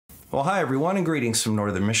Well, hi everyone, and greetings from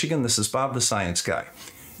Northern Michigan. This is Bob the Science Guy.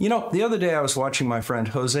 You know, the other day I was watching my friend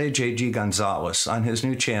Jose J.G. Gonzalez on his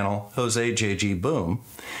new channel, Jose J.G. Boom,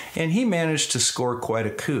 and he managed to score quite a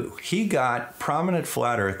coup. He got prominent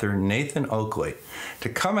flat earther Nathan Oakley to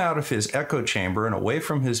come out of his echo chamber and away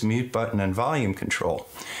from his mute button and volume control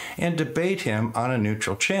and debate him on a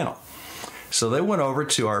neutral channel. So they went over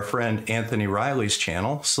to our friend Anthony Riley's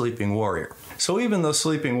channel, Sleeping Warrior. So even though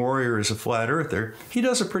Sleeping Warrior is a flat earther, he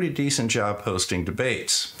does a pretty decent job hosting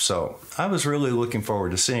debates. So I was really looking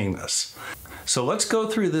forward to seeing this. So let's go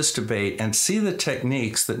through this debate and see the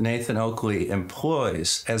techniques that Nathan Oakley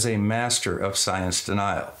employs as a master of science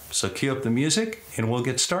denial. So cue up the music and we'll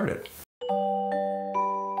get started.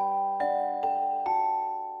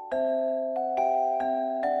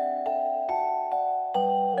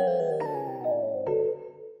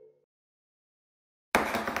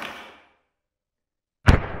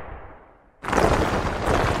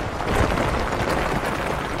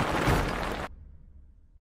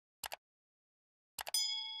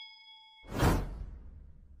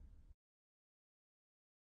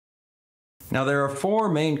 Now, there are four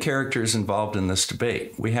main characters involved in this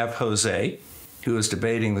debate. We have Jose, who is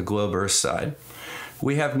debating the globe Earth side.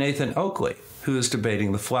 We have Nathan Oakley, who is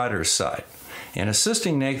debating the flat Earth side. And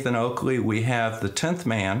assisting Nathan Oakley, we have the 10th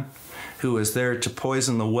man, who is there to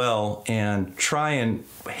poison the well and try and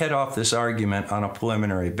head off this argument on a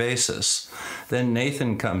preliminary basis. Then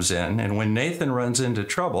Nathan comes in, and when Nathan runs into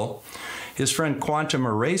trouble, his friend Quantum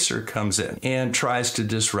Eraser comes in and tries to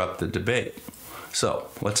disrupt the debate. So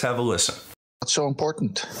let's have a listen. What's so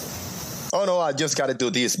important? Oh no, I just got to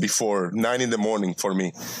do this before 9 in the morning for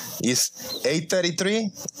me. It's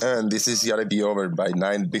 8:33 and this is got to be over by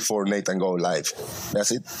 9 before Nathan go live.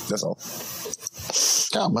 That's it. That's all.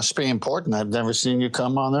 Yeah, it must be important. I've never seen you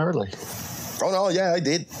come on early. Oh no, yeah, I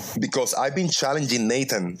did. Because I've been challenging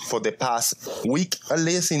Nathan for the past week at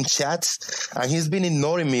least in chats, and he's been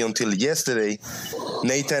ignoring me until yesterday.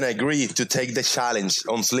 Nathan agreed to take the challenge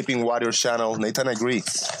on Sleeping Warrior channel. Nathan agreed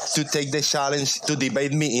to take the challenge to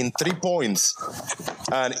debate me in 3 points.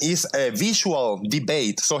 And it's a visual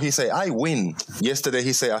debate. So he said, I win. Yesterday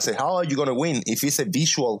he said, I said, how are you going to win? If it's a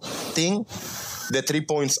visual thing, the 3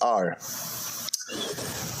 points are...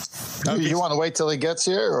 You want to wait till he gets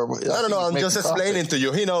here? Or no, I'm just explaining to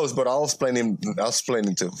you. He knows, but I'll explain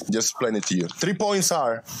to. Just explain it to you. 3 points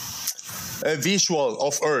are a visual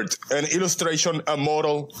of Earth, an illustration, a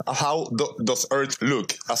model of how does Earth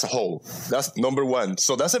look as a whole. That's number one.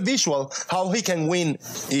 So that's a visual, how he can win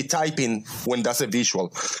typing when that's a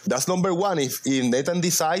visual. That's number one. If Nathan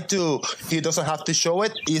decide to, he doesn't have to show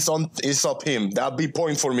it, it's up him. That'll be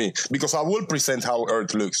point for me, because I will present how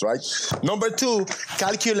Earth looks, right? Number two,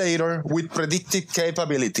 calculator with predictive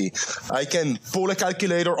capability. I can pull a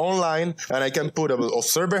calculator online and I can put a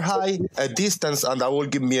observer height, a distance, and that will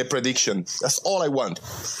give me a prediction. That's all I want.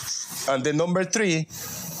 And then number three,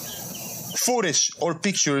 footage or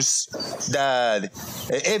pictures that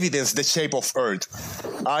evidence the shape of Earth.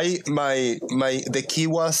 The key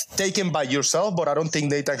was taken by yourself, but I don't think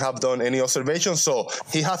Nathan have done any observations, so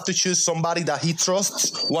he has to choose somebody that he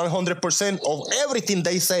trusts 100% of everything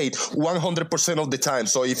they say 100% of the time.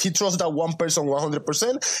 So if he trusts that one person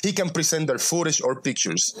 100%, he can present their footage or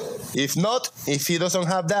pictures. If not, if he doesn't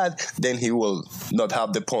have that, then he will not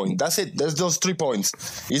have the point. That's it. There's those 3 points.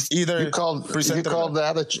 It's either you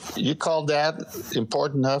called that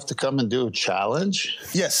important enough to come and do a challenge?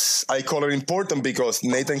 Yes, I call it important because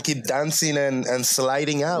Nathan keep dancing and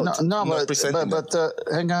sliding out. No, but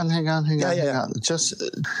hang on. Just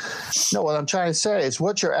no. What I'm trying to say is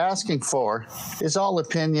what you're asking for is all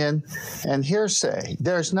opinion and hearsay.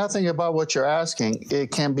 There's nothing about what you're asking.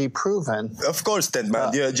 It can be proven. Of course, then,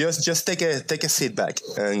 man. Just take a seat back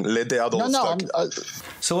and let the adults talk.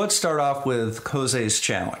 So let's start off with Jose's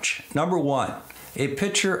challenge. Number one, a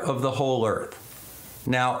picture of the whole Earth.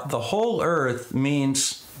 Now, the whole Earth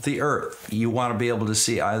means the Earth. You want to be able to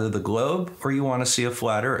see either the globe or you want to see a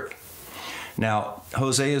flat Earth. Now,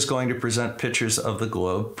 Jose is going to present pictures of the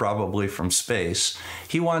globe, probably from space.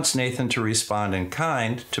 He wants Nathan to respond in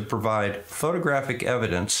kind to provide photographic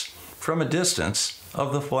evidence from a distance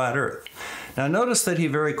of the flat Earth. Now, notice that he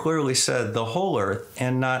very clearly said the whole Earth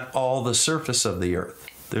and not all the surface of the Earth.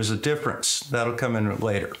 There's a difference. That'll come in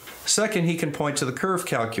later. Second, he can point to the curve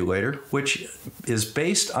calculator, which is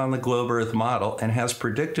based on the globe Earth model and has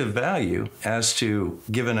predictive value as to,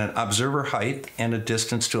 given an observer height and a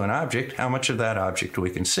distance to an object, how much of that object we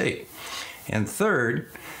can see. And third,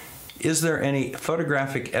 is there any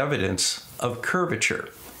photographic evidence of curvature?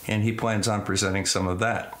 And he plans on presenting some of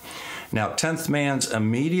that. Now, 10th man's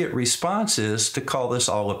immediate response is to call this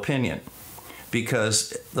all opinion.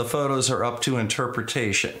 because the photos are up to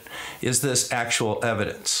interpretation. Is this actual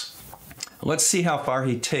evidence? Let's see how far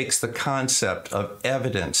he takes the concept of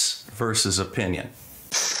evidence versus opinion.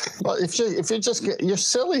 Well, if you just you're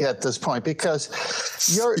silly at this point, because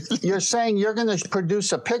you're saying you're going to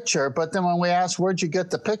produce a picture, but then when we ask where'd you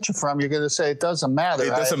get the picture from, you're going to say it doesn't matter. It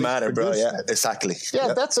doesn't matter, bro. Yeah, exactly.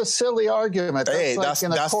 Yeah, that's a silly argument. Hey,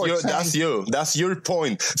 that's your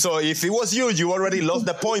point. So if it was you already lost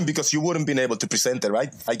the point because you wouldn't been able to present it,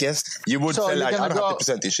 right? I guess you would say like, I don't have to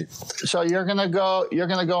present this shit. So you're gonna go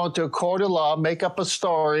into a court of law, make up a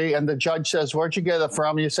story, and the judge says, "Where'd you get it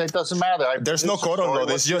from?" And you say, "It doesn't matter." There's no court of law.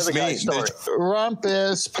 There's just me. Rump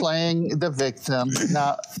is playing the victim.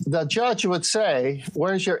 Now, the judge would say,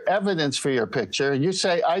 "Where's your evidence for your picture?" And you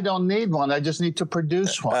say, "I don't need one. I just need to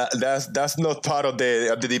produce one." That's not part of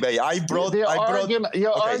the debate. Your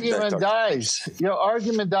argument dies. Your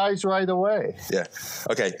argument dies right away. Yeah.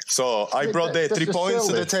 Okay. So I brought the 3 points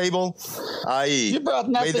to the table. You brought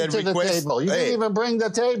nothing to the table. You didn't even bring the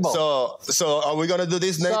table. So are we gonna do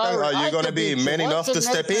this, Nathan? Are you gonna be man enough to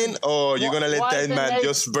step in, or are you gonna let that man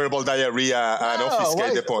just verbal diarrhea and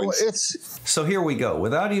obfuscate the points? So here we go.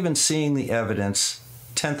 Without even seeing the evidence,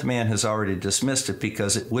 10th Man has already dismissed it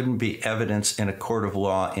because it wouldn't be evidence in a court of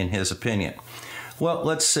law in his opinion. Well,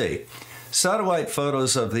 let's see. Satellite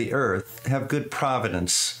photos of the Earth have good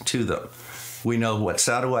provenance to them. We know what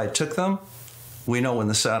satellite took them. We know when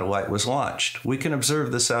the satellite was launched. We can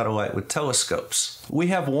observe the satellite with telescopes. We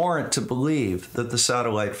have warrant to believe that the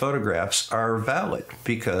satellite photographs are valid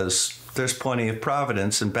because there's plenty of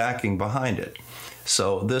provenance and backing behind it.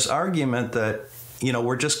 So this argument that,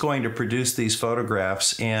 we're just going to produce these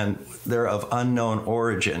photographs and they're of unknown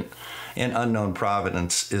origin and unknown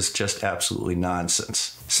provenance is just absolutely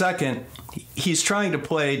nonsense. Second, he's trying to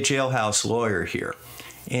play jailhouse lawyer here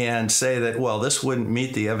and say that, well, this wouldn't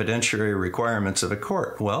meet the evidentiary requirements of a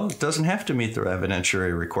court. Well, it doesn't have to meet the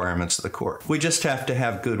evidentiary requirements of the court. We just have to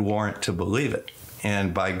have good warrant to believe it.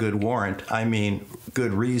 And by good warrant, I mean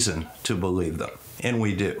good reason to believe them. And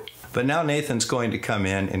we do. But now Nathan's going to come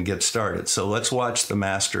in and get started. So let's watch the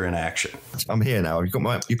master in action. I'm here now. You've got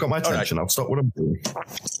my attention. Right. I'll stop what I'm doing.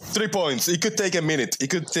 3 points. It could take a minute. It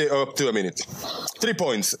could take up to a minute. 3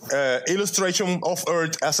 points. Illustration of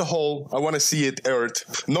Earth as a whole. I want to see it,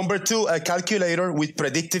 Earth. Number 2, a calculator with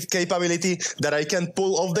predictive capability that I can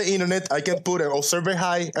pull off the internet. I can put an observer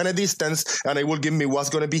high and a distance, and it will give me what's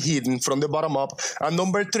going to be hidden from the bottom up. And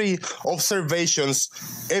number 3, observations,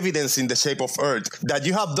 evidence in the shape of Earth that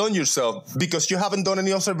you have done yourself, because you haven't done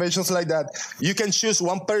any observations like that. You can choose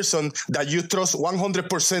one person that you trust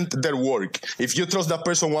 100% their work. If you trust that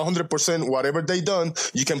person 100%, whatever they done,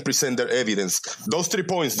 you can present their evidence. Those 3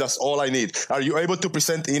 points, that's all I need. Are you able to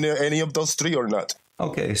present any of those 3 or not?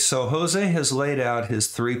 Okay, so Jose has laid out his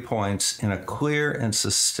 3 points in a clear and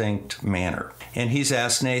succinct manner. And he's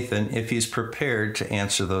asked Nathan if he's prepared to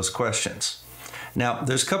answer those questions. Now,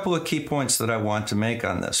 there's a couple of key points that I want to make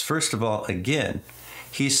on this. First of all, again,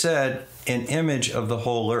 he said an image of the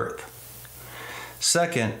whole Earth.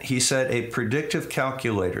 Second, he said a predictive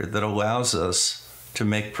calculator that allows us to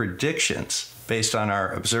make predictions based on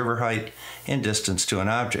our observer height and distance to an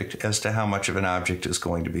object as to how much of an object is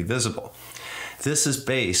going to be visible. This is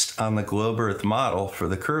based on the globe Earth model for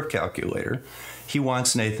the curve calculator. He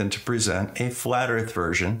wants Nathan to present a flat Earth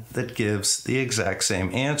version that gives the exact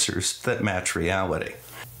same answers that match reality.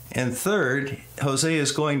 And third, Jose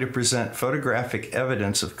is going to present photographic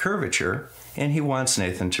evidence of curvature, and he wants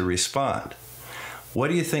Nathan to respond. What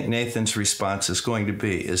do you think Nathan's response is going to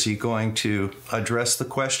be? Is he going to address the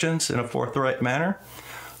questions in a forthright manner,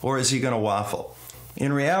 or is he going to waffle?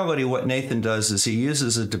 In reality, what Nathan does is he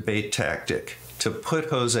uses a debate tactic to put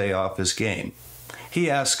Jose off his game. He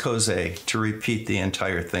asked Jose to repeat the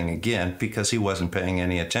entire thing again because he wasn't paying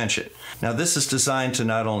any attention. Now, this is designed to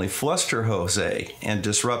not only fluster Jose and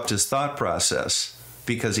disrupt his thought process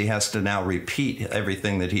because he has to now repeat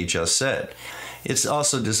everything that he just said. It's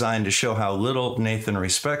also designed to show how little Nathan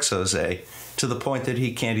respects Jose to the point that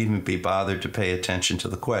he can't even be bothered to pay attention to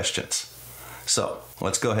the questions. So,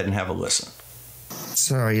 let's go ahead and have a listen.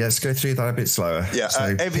 Sorry, let's go through that a bit slower. Yeah,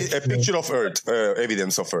 a picture of Earth,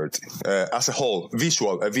 evidence of Earth as a whole,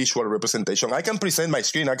 a visual representation. I can present my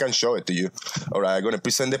screen, I can show it to you. All right, I'm going to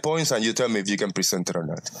present the points and you tell me if you can present it or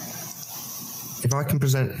not. If I can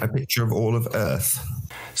present a picture of all of Earth.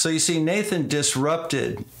 So you see, Nathan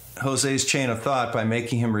disrupted Jose's chain of thought by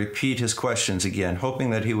making him repeat his questions again, hoping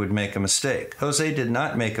that he would make a mistake. Jose did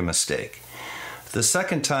not make a mistake. The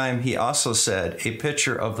second time, he also said a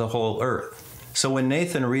picture of the whole Earth. So when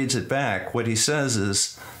Nathan reads it back, what he says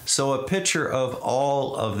is, so a picture of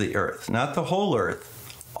all of the Earth, not the whole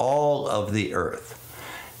Earth, all of the Earth.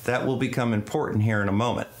 That will become important here in a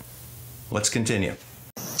moment. Let's continue.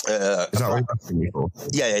 Is that what you're asking me for?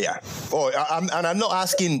 Yeah. Oh, I'm not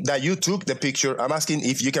asking that you took the picture. I'm asking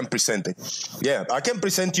if you can present it. Yeah, I can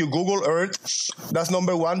present you Google Earth. That's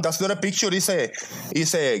number one. That's not a picture.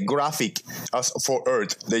 It's a graphic as for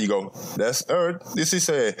Earth. There you go. That's Earth. This is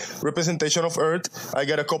a representation of Earth. I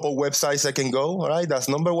got a couple websites I can go. All right, that's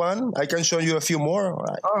number one. I can show you a few more. All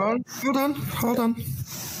right. Hold on.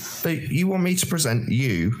 So you want me to present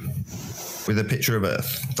you with a picture of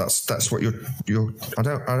Earth? That's what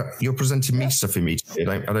you're presenting me stuff immediately.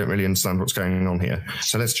 I don't really understand what's going on here.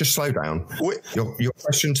 So let's just slow down. Your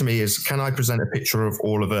question to me is, can I present a picture of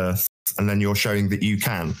all of Earth? And then you're showing that you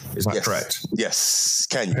can. Is that correct? Yes.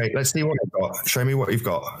 Can you? Okay, let's see what you've got. Show me what you've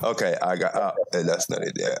got. Okay, I got. That's not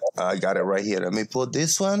it. Yeah, I got it right here. Let me put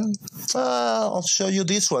this one. I'll show you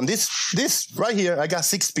this one. This right here. I got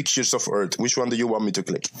 6 pictures of Earth. Which one do you want me to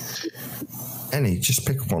click? Any, just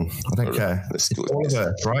pick one. I don't care. Let's do it. All of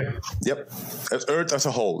Earth, right? Yep. Earth as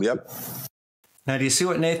a whole. Yep. Now, do you see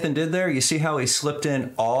what Nathan did there? You see how he slipped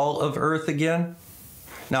in all of Earth again?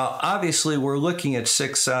 Now, obviously, we're looking at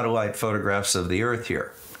 6 satellite photographs of the Earth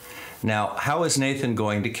here. Now, how is Nathan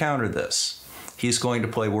going to counter this? He's going to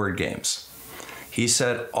play word games. He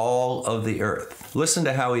said all of the Earth. Listen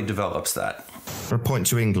to how he develops that. Point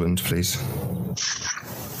to England, please.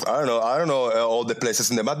 I don't know all the places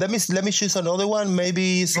in there, but let me choose another one.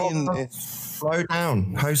 Maybe it's in. Slow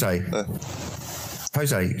down, Jose.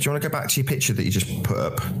 Jose, do you want to go back to your picture that you just put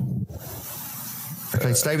up?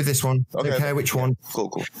 Okay, stay with this one. Okay. Don't care which one. Cool.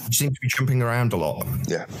 You seem to be jumping around a lot.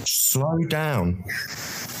 Yeah. Slow down.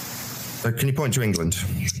 So can you point to England?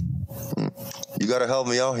 You got to help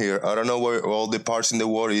me out here. I don't know where all the parts in the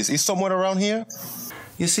world is. Is somewhere around here?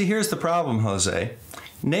 You see, here's the problem, Jose.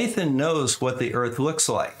 Nathan knows what the Earth looks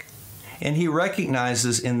like, and he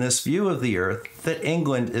recognizes in this view of the Earth that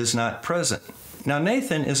England is not present. Now,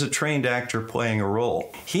 Nathan is a trained actor playing a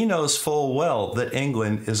role. He knows full well that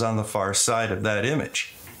England is on the far side of that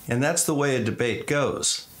image. And that's the way a debate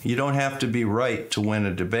goes. You don't have to be right to win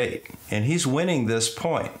a debate. And he's winning this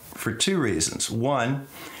point for 2 reasons. 1,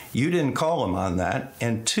 you didn't call him on that.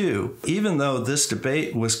 And 2, even though this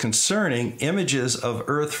debate was concerning images of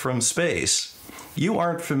Earth from space, you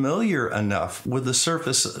aren't familiar enough with the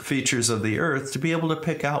surface features of the Earth to be able to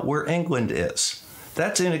pick out where England is.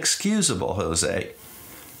 That's inexcusable, Jose.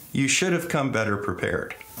 You should have come better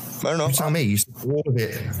prepared. I don't know. You tell me, you said all of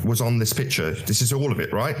it was on this picture. This is all of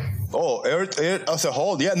it, right? Oh, Earth as a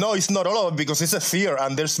whole. Yeah, no, it's not all of it because it's a sphere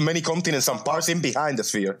and there's many continents and parts in behind the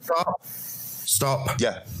sphere. Stop.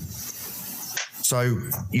 Yeah. So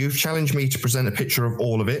you've challenged me to present a picture of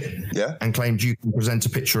all of it. Yeah. And claimed you can present a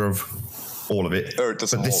picture of all of it. Earth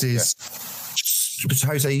as a whole. But this is... Yeah. But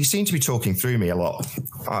Jose, you seem to be talking through me a lot.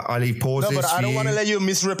 I leave pauses. No, but I don't want to let you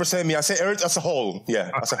misrepresent me. I say Earth as a whole.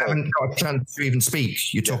 Yeah, as a whole. I haven't got a chance to even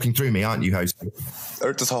speak. You're talking through me, aren't you, Jose?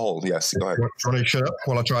 Earth as a whole, yes. Go ahead. Do you want to shut up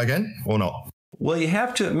while I try again or not? Well, you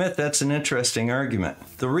have to admit that's an interesting argument.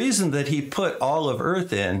 The reason that he put all of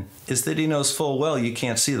Earth in is that he knows full well you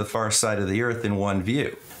can't see the far side of the Earth in one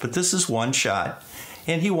view. But this is one shot,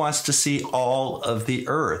 and he wants to see all of the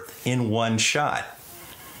Earth in one shot.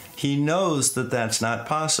 He knows that that's not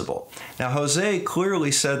possible. Now, Jose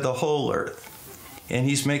clearly said the whole Earth, and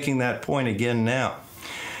he's making that point again now.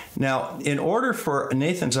 Now, in order for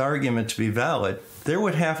Nathan's argument to be valid, there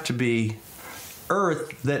would have to be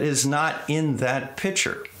Earth that is not in that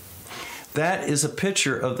picture. That is a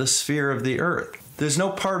picture of the sphere of the Earth. There's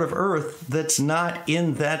no part of Earth that's not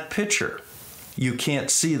in that picture. You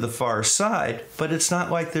can't see the far side, but it's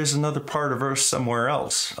not like there's another part of Earth somewhere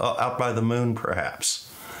else, out by the moon perhaps.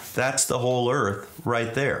 That's the whole Earth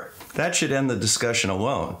right there. That should end the discussion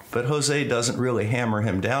alone, but Jose doesn't really hammer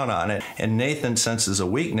him down on it, and Nathan senses a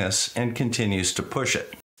weakness and continues to push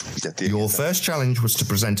it. Your first challenge was to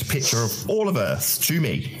present a picture of all of Earth to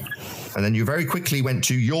me, and then you very quickly went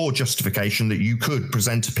to your justification that you could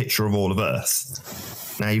present a picture of all of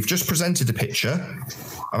Earth. Now, you've just presented a picture.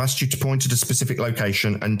 I've asked you to point at a specific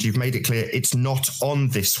location, and you've made it clear it's not on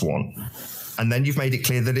this one. And then you've made it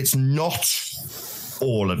clear that it's not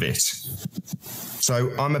all of it.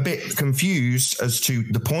 So I'm a bit confused as to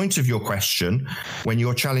the point of your question when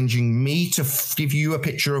you're challenging me to give you a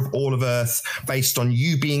picture of all of Earth based on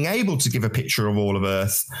you being able to give a picture of all of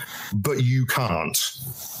Earth, but you can't.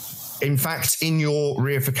 In fact, in your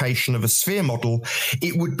reification of a sphere model,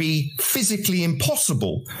 it would be physically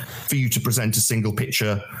impossible for you to present a single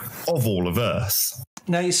picture of all of Earth.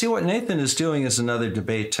 Now, you see what Nathan is doing is another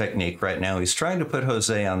debate technique right now. He's trying to put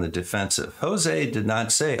Jose on the defensive. Jose did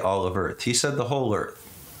not say all of Earth. He said the whole Earth.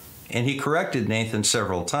 And he corrected Nathan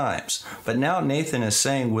several times. But now Nathan is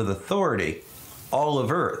saying with authority, all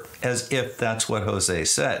of Earth, as if that's what Jose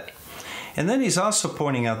said. And then he's also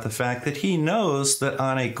pointing out the fact that he knows that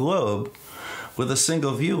on a globe with a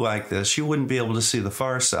single view like this, you wouldn't be able to see the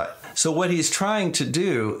far side. So what he's trying to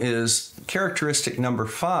do is characteristic number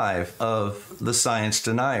 5 of the science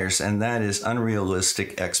deniers, and that is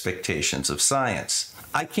unrealistic expectations of science.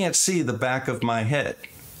 I can't see the back of my head,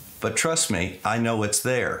 but trust me, I know it's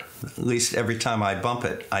there. At least every time I bump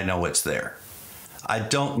it, I know it's there. I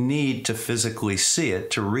don't need to physically see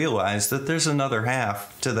it to realize that there's another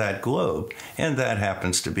half to that globe, and that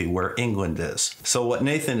happens to be where England is. So what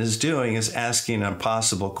Nathan is doing is asking an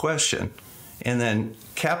impossible question and then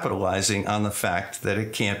capitalizing on the fact that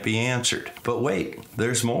it can't be answered. But wait,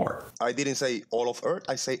 there's more. I didn't say all of Earth,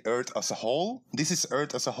 I say Earth as a whole. This is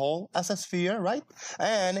Earth as a whole, as a sphere, right?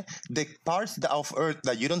 And the parts of Earth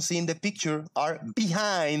that you don't see in the picture are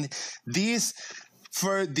behind this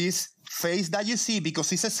face that you see,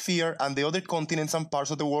 because it's a sphere and the other continents and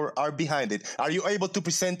parts of the world are behind it. Are you able to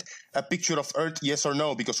present a picture of Earth, yes or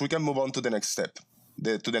no? Because we can move on to the next step,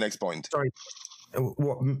 to the next point. Sorry,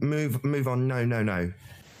 what? Move on. No.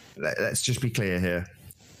 Let's just be clear here.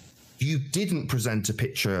 You didn't present a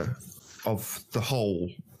picture of the whole.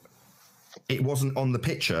 It wasn't on the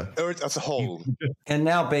picture. Earth as a whole. And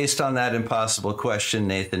now, based on that impossible question,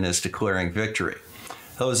 Nathan is declaring victory.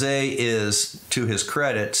 Jose is, to his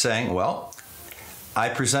credit, saying, well, I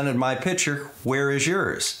presented my picture. Where is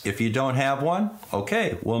yours? If you don't have one,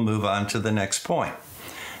 okay, we'll move on to the next point.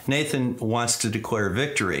 Nathan wants to declare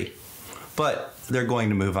victory, but they're going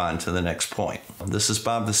to move on to the next point. This is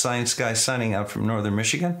Bob the Science Guy signing out from Northern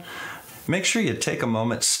Michigan. Make sure you take a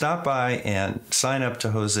moment, stop by, and sign up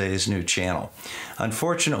to Jose's new channel.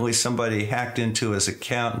 Unfortunately, somebody hacked into his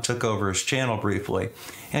account and took over his channel briefly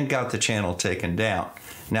and got the channel taken down.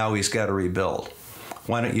 Now he's got to rebuild.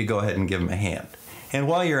 Why don't you go ahead and give him a hand? And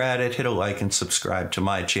while you're at it, hit a like and subscribe to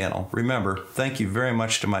my channel. Remember, thank you very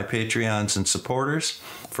much to my Patreons and supporters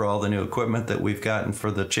for all the new equipment that we've gotten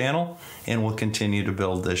for the channel and will continue to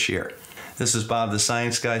build this year. This is Bob the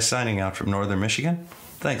Science Guy signing out from Northern Michigan.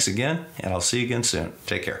 Thanks again, and I'll see you again soon.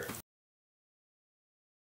 Take care.